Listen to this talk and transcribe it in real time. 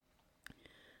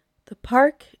The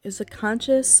park is a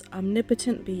conscious,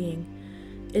 omnipotent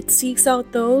being. It seeks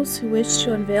out those who wish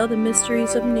to unveil the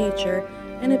mysteries of nature,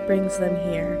 and it brings them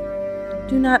here.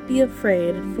 Do not be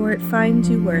afraid, for it finds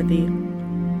you worthy.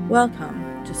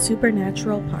 Welcome to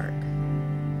Supernatural Park.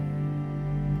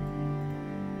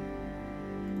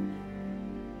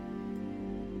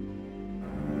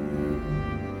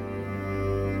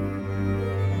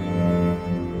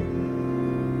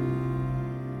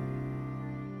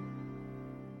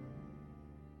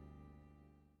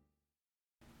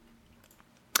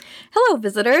 Hello,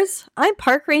 visitors. I'm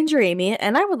Park Ranger Amy,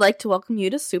 and I would like to welcome you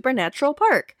to Supernatural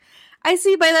Park. I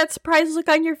see by that surprised look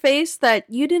on your face that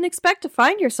you didn't expect to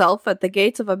find yourself at the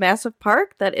gates of a massive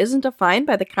park that isn't defined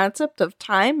by the concept of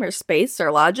time or space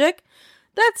or logic.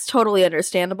 That's totally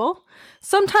understandable.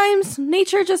 Sometimes,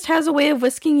 nature just has a way of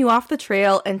whisking you off the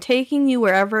trail and taking you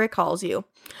wherever it calls you.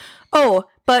 Oh,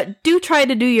 but do try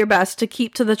to do your best to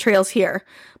keep to the trails here.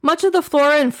 Much of the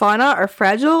flora and fauna are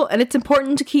fragile, and it's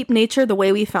important to keep nature the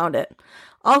way we found it.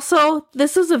 Also,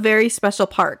 this is a very special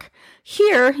park.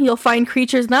 Here, you'll find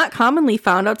creatures not commonly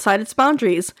found outside its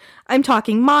boundaries. I'm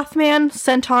talking Mothman,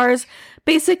 centaurs,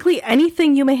 basically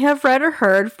anything you may have read or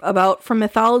heard about from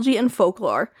mythology and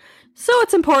folklore. So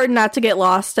it's important not to get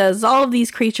lost, as all of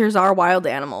these creatures are wild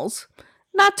animals.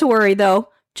 Not to worry, though.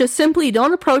 Just simply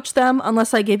don't approach them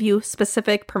unless I give you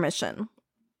specific permission.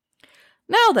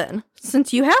 Now then,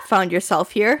 since you have found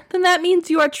yourself here, then that means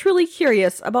you are truly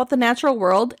curious about the natural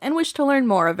world and wish to learn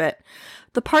more of it.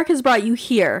 The park has brought you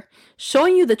here,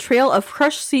 showing you the trail of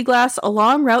crushed sea glass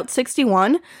along Route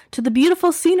 61 to the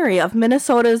beautiful scenery of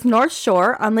Minnesota's North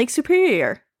Shore on Lake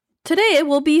Superior. Today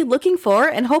we'll be looking for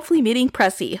and hopefully meeting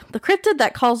Pressie, the cryptid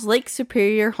that calls Lake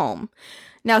Superior home.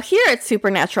 Now here at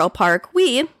Supernatural Park,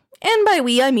 we, and by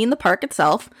we I mean the park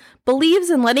itself, believes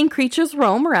in letting creatures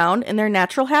roam around in their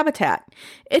natural habitat.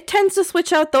 It tends to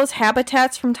switch out those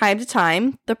habitats from time to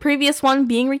time, the previous one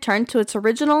being returned to its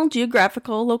original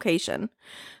geographical location.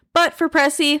 But for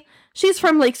Pressie, she's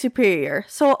from Lake Superior,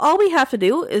 so all we have to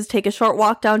do is take a short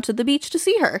walk down to the beach to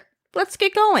see her. Let's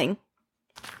get going.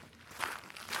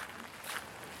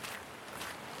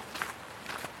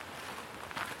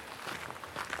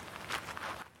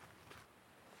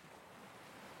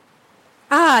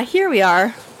 Ah, here we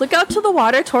are. Look out to the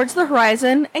water towards the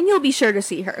horizon, and you'll be sure to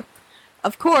see her.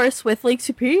 Of course, with Lake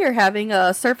Superior having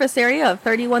a surface area of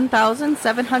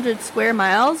 31,700 square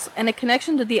miles and a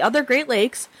connection to the other Great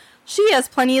Lakes, she has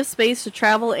plenty of space to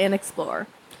travel and explore.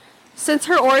 Since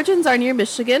her origins are near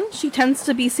Michigan, she tends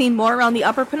to be seen more around the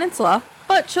Upper Peninsula,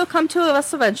 but she'll come to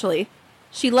us eventually.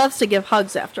 She loves to give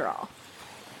hugs, after all.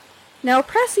 Now,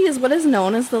 Pressie is what is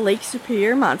known as the Lake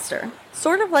Superior monster,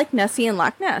 sort of like Nessie in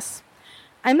Loch Ness.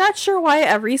 I'm not sure why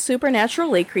every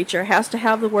supernatural lake creature has to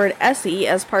have the word Essie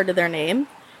as part of their name,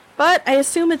 but I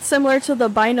assume it's similar to the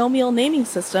binomial naming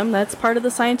system that's part of the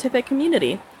scientific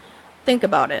community. Think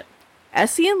about it.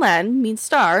 Essie in Latin means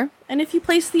star, and if you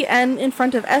place the N in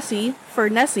front of Essie for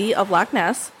Nessie of Loch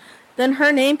Ness, then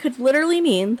her name could literally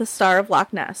mean the Star of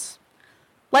Loch Ness.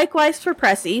 Likewise for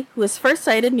Pressie, who was first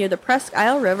sighted near the Presque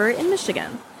Isle River in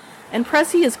Michigan. And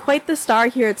Pressie is quite the star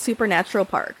here at Supernatural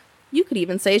Park. You could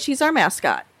even say she's our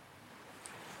mascot.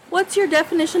 What's your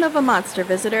definition of a monster,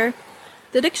 visitor?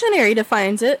 The dictionary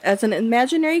defines it as an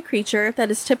imaginary creature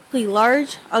that is typically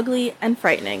large, ugly, and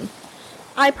frightening.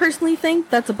 I personally think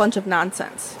that's a bunch of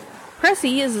nonsense.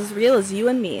 Pressie is as real as you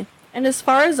and me, and as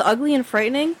far as ugly and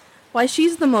frightening, why,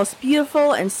 she's the most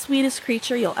beautiful and sweetest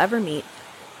creature you'll ever meet.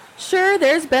 Sure,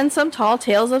 there's been some tall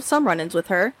tales of some run-ins with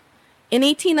her. In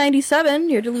 1897,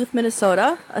 near Duluth,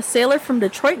 Minnesota, a sailor from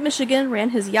Detroit, Michigan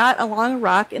ran his yacht along a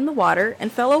rock in the water and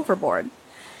fell overboard.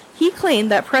 He claimed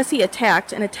that Pressie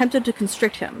attacked and attempted to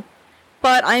constrict him,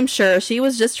 but I'm sure she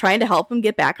was just trying to help him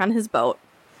get back on his boat.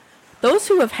 Those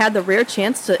who have had the rare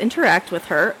chance to interact with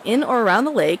her in or around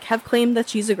the lake have claimed that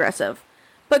she's aggressive.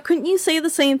 But couldn't you say the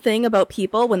same thing about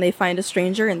people when they find a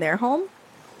stranger in their home?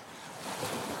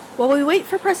 While we wait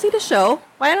for Pressie to show,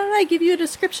 why don't I give you a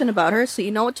description about her so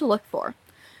you know what to look for.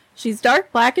 She's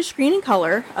dark blackish green in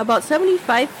color, about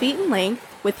 75 feet in length,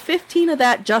 with 15 of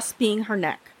that just being her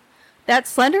neck. That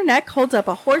slender neck holds up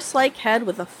a horse-like head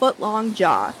with a foot-long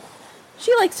jaw.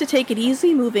 She likes to take it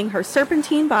easy, moving her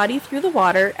serpentine body through the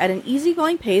water at an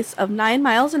easygoing pace of 9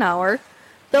 miles an hour,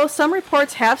 though some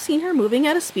reports have seen her moving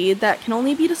at a speed that can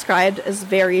only be described as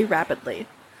very rapidly.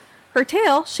 Her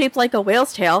tail, shaped like a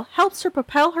whale's tail, helps her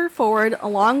propel her forward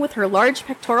along with her large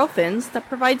pectoral fins that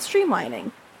provide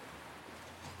streamlining.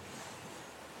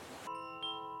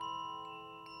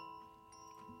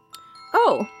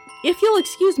 Oh, if you'll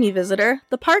excuse me, visitor,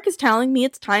 the park is telling me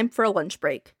it's time for a lunch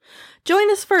break. Join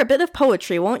us for a bit of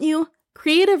poetry, won't you?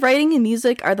 Creative writing and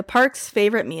music are the park's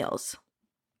favorite meals.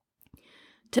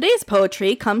 Today's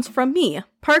poetry comes from me,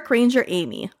 Park Ranger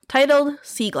Amy, titled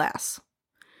Sea Glass.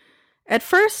 At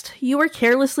first, you were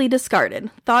carelessly discarded,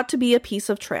 thought to be a piece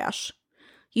of trash.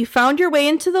 You found your way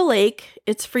into the lake,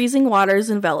 its freezing waters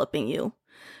enveloping you.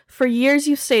 For years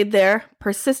you stayed there,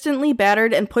 persistently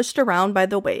battered and pushed around by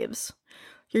the waves.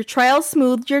 Your trials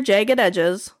smoothed your jagged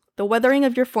edges, the weathering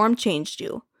of your form changed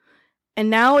you. And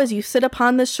now as you sit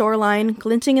upon the shoreline,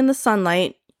 glinting in the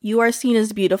sunlight, you are seen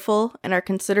as beautiful and are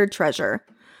considered treasure.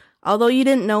 Although you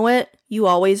didn't know it, you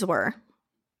always were.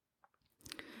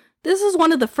 This is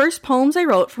one of the first poems I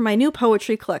wrote for my new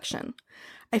poetry collection.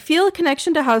 I feel a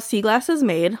connection to how sea glass is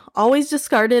made, always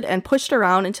discarded and pushed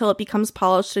around until it becomes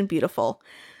polished and beautiful.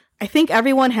 I think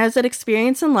everyone has that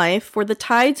experience in life where the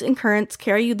tides and currents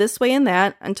carry you this way and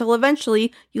that until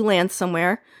eventually you land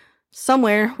somewhere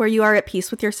where you are at peace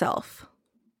with yourself.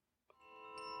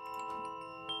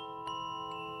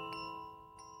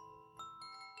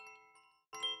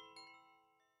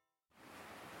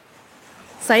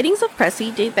 Sightings of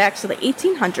Pressie date back to the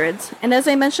 1800s, and as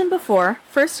I mentioned before,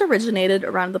 first originated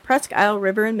around the Presque Isle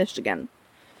River in Michigan.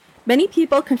 Many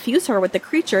people confuse her with the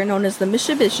creature known as the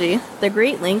Mitsubishi, the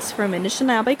Great Lynx from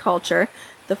Anishinaabe culture,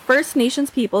 the First Nations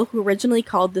people who originally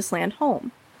called this land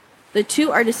home. The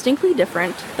two are distinctly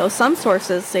different, though some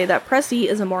sources say that Pressie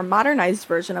is a more modernized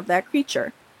version of that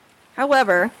creature.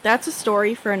 However, that's a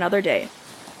story for another day.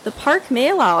 The park may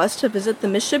allow us to visit the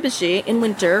Mitsubishi in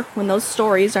winter when those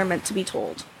stories are meant to be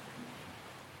told.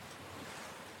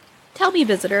 Tell me,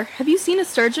 visitor, have you seen a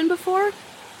sturgeon before?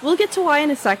 We'll get to why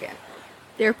in a second.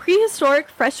 They're prehistoric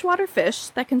freshwater fish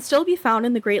that can still be found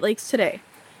in the Great Lakes today.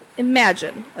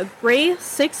 Imagine a gray,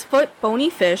 6-foot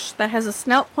bony fish that has a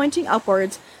snout pointing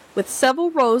upwards with several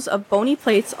rows of bony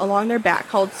plates along their back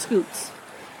called scutes.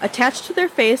 Attached to their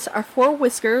face are 4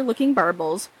 whisker-looking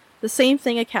barbels, the same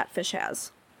thing a catfish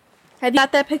has. Have you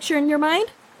got that picture in your mind?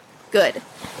 Good.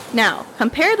 Now,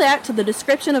 compare that to the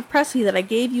description of Pressie that I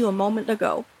gave you a moment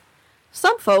ago.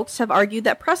 Some folks have argued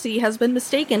that Pressie has been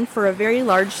mistaken for a very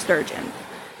large sturgeon.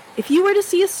 If you were to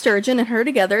see a sturgeon and her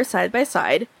together side by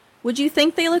side, would you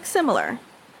think they look similar?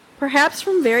 Perhaps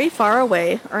from very far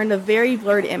away or in a very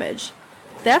blurred image.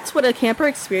 That's what a camper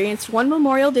experienced one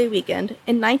Memorial Day weekend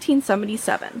in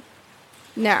 1977.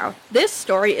 Now, this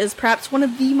story is perhaps one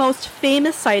of the most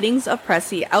famous sightings of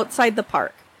Pressie outside the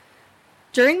park.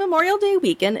 During Memorial Day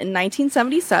weekend in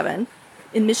 1977,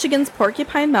 in Michigan's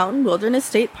Porcupine Mountain Wilderness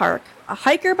State Park, a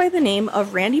hiker by the name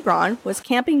of Randy Braun was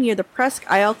camping near the Presque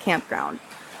Isle campground.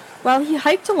 While he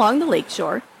hiked along the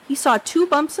lakeshore, he saw 2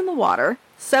 bumps in the water,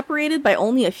 separated by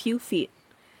only a few feet.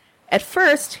 At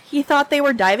first, he thought they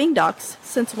were diving ducks,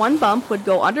 since one bump would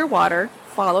go underwater,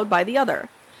 followed by the other.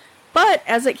 But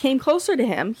as it came closer to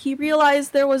him, he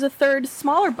realized there was a third,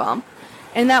 smaller bump,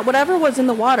 and that whatever was in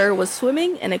the water was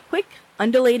swimming in a quick,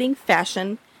 undulating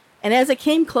fashion, and as it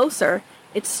came closer,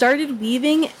 it started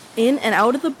weaving in and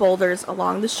out of the boulders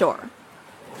along the shore.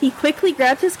 He quickly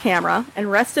grabbed his camera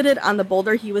and rested it on the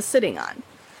boulder he was sitting on.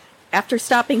 After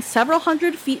stopping several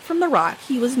hundred feet from the rock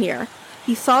he was near,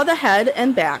 he saw the head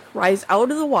and back rise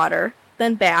out of the water,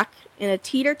 then back, in a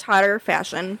teeter-totter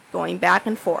fashion, going back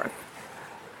and forth.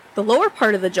 The lower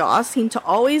part of the jaw seemed to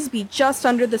always be just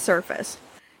under the surface.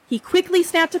 He quickly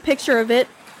snapped a picture of it,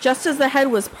 just as the head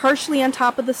was partially on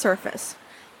top of the surface.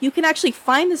 You can actually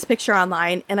find this picture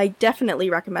online, and I definitely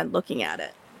recommend looking at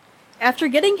it. After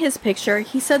getting his picture,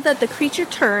 he said that the creature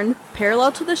turned,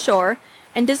 parallel to the shore,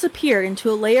 and disappeared into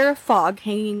a layer of fog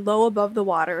hanging low above the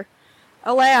water.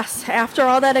 Alas, after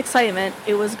all that excitement,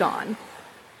 it was gone.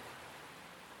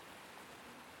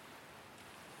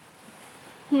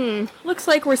 Looks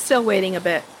like we're still waiting a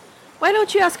bit. Why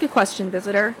don't you ask a question,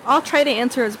 visitor? I'll try to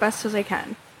answer as best as I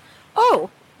can. Oh,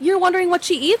 you're wondering what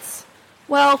she eats?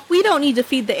 Well, we don't need to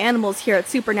feed the animals here at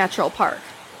Supernatural Park.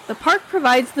 The park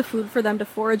provides the food for them to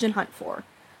forage and hunt for.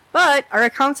 But our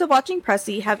accounts of watching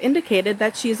Pressie have indicated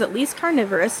that she is at least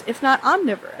carnivorous, if not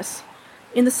omnivorous.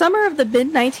 In the summer of the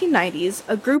mid-1990s,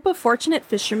 a group of fortunate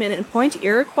fishermen in Point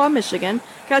Iroquois, Michigan,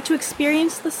 got to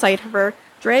experience the sight of her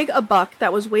drag a buck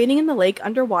that was wading in the lake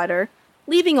underwater,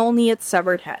 leaving only its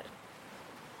severed head.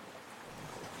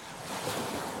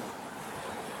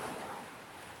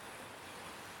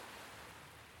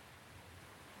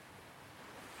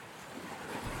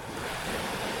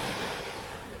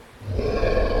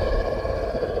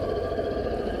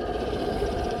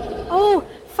 Oh,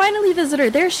 finally,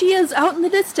 visitor, there she is, out in the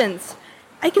distance.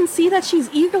 I can see that she's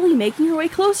eagerly making her way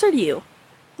closer to you.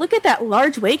 Look at that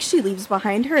large wake she leaves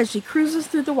behind her as she cruises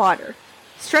through the water.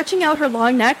 Stretching out her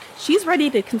long neck, she's ready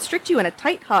to constrict you in a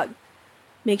tight hug.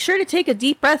 Make sure to take a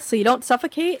deep breath so you don't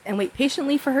suffocate and wait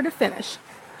patiently for her to finish.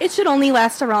 It should only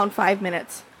last around 5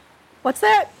 minutes. What's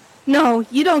that? No,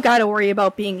 you don't gotta worry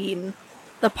about being eaten.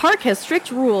 The park has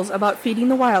strict rules about feeding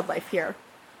the wildlife here.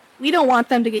 We don't want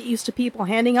them to get used to people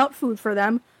handing out food for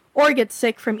them or get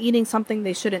sick from eating something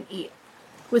they shouldn't eat.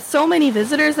 With so many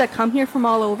visitors that come here from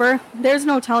all over, there's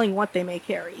no telling what they may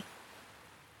carry.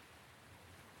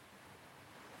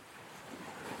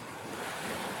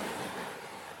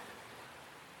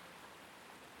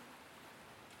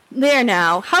 There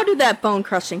now, how did that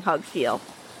bone-crushing hug feel?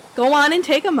 Go on and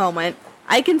take a moment.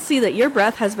 I can see that your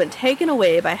breath has been taken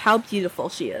away by how beautiful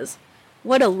she is.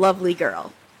 What a lovely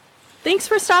girl. Thanks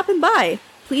for stopping by.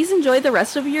 Please enjoy the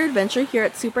rest of your adventure here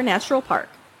at Supernatural Park.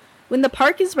 When the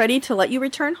park is ready to let you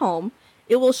return home,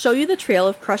 it will show you the trail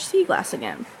of crushed sea glass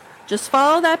again. Just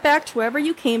follow that back to wherever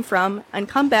you came from and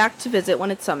come back to visit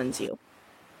when it summons you.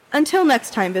 Until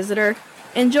next time, visitor,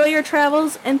 enjoy your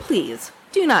travels and please,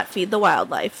 do not feed the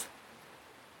wildlife.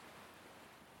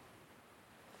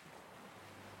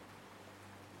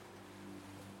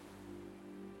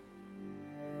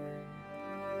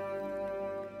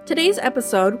 Today's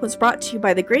episode was brought to you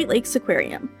by the Great Lakes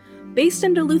Aquarium. Based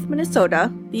in Duluth,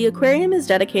 Minnesota, the aquarium is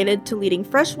dedicated to leading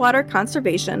freshwater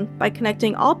conservation by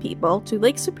connecting all people to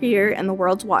Lake Superior and the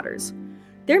world's waters.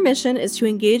 Their mission is to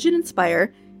engage and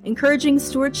inspire, encouraging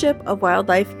stewardship of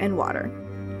wildlife and water.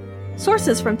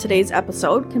 Sources from today's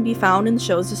episode can be found in the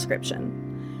show's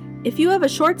description. If you have a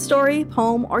short story,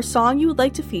 poem, or song you would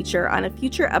like to feature on a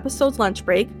future episode's lunch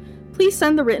break, please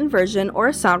send the written version or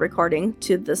a sound recording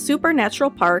to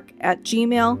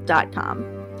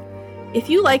thesupernaturalpark@gmail.com. If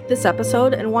you liked this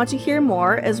episode and want to hear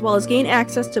more, as well as gain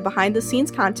access to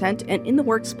behind-the-scenes content and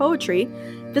in-the-works poetry,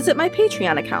 visit my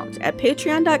Patreon account at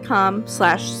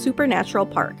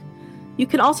patreon.com/supernaturalpark. You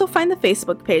can also find the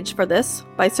Facebook page for this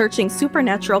by searching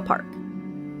Supernatural Park.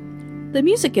 The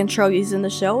music intro used in the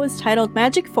show is titled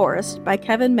Magic Forest by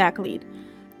Kevin MacLeod.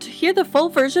 To hear the full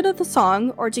version of the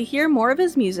song or to hear more of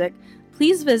his music,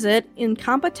 please visit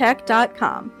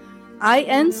incompetech.com.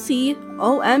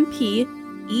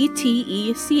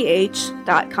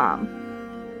 INCOMPETECH.com.